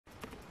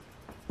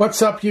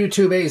What's up,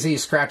 YouTube?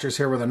 AZ Scratchers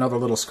here with another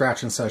little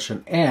scratching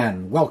session,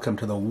 and welcome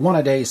to the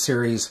one-a-day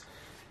series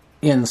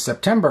in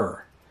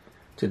September.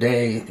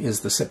 Today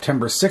is the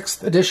September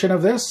 6th edition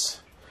of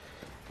this,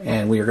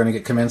 and we are going to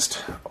get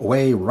commenced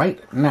away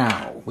right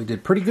now. We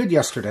did pretty good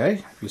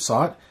yesterday, if you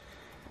saw it.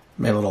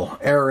 Made a little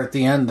error at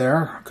the end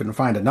there. Couldn't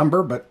find a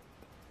number, but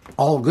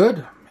all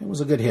good. It was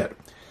a good hit.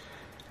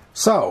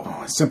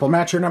 So, simple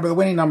match your number, the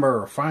winning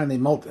number, find the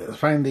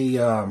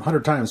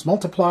 100 times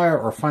multiplier,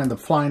 or find the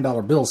flying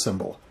dollar bill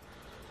symbol.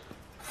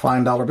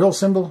 Flying dollar bill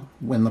symbol,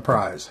 win the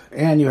prize.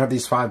 And you have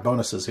these 5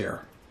 bonuses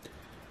here.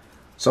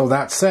 So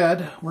that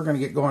said, we're going to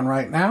get going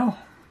right now.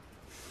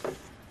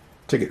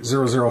 Ticket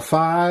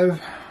 005,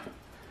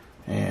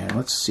 and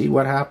let's see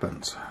what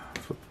happens.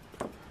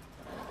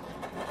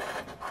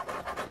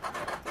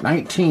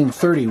 19,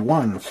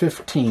 31,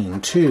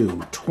 15,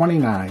 2,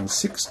 29,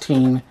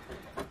 16,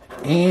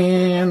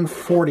 and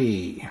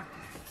 40.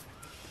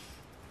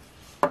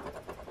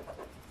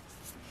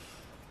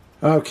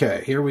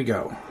 Okay, here we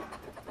go.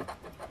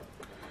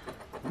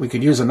 We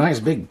could use a nice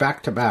big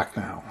back-to-back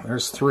now.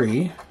 There's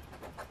 3,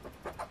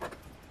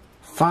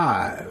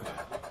 5,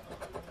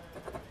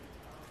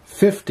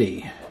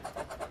 50,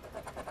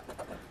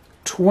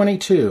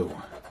 22,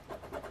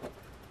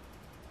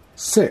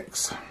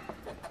 6,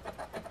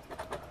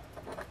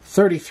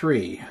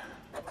 33,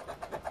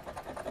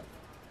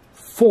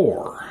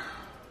 4,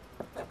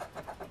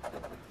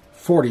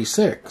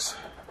 46,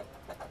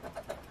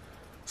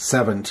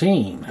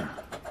 17,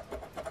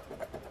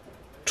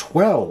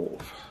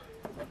 12,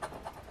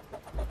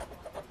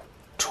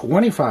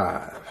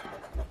 25,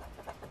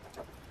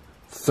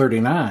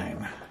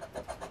 39,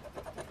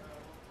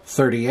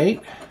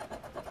 38,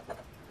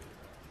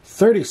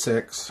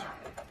 36,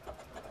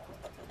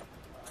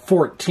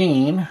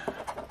 14,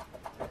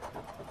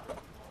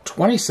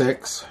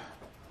 26,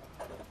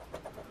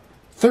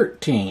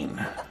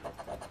 13,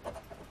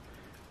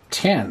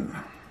 10,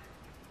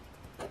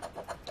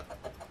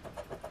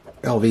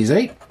 LV's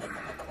 8,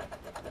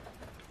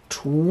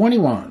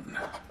 21,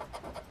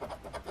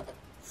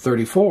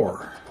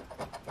 34,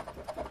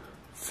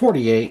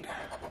 48,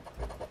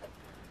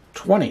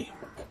 20,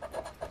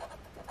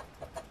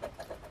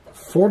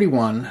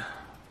 41,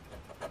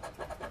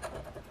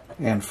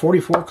 and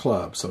 44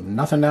 clubs. So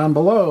nothing down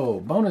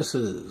below.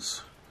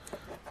 Bonuses.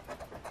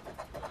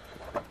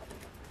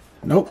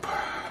 Nope.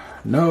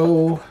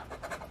 No.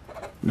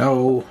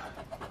 No.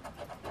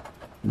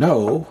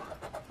 No.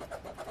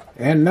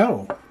 And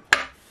no.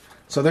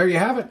 So there you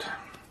have it.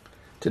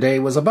 Today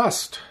was a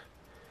bust.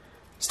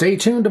 Stay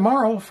tuned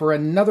tomorrow for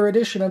another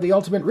edition of the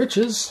Ultimate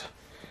Riches.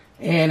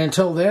 And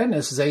until then,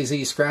 this is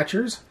AZ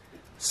Scratchers,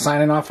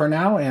 signing off for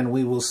now, and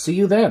we will see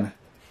you then.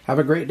 Have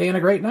a great day and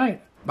a great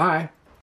night. Bye.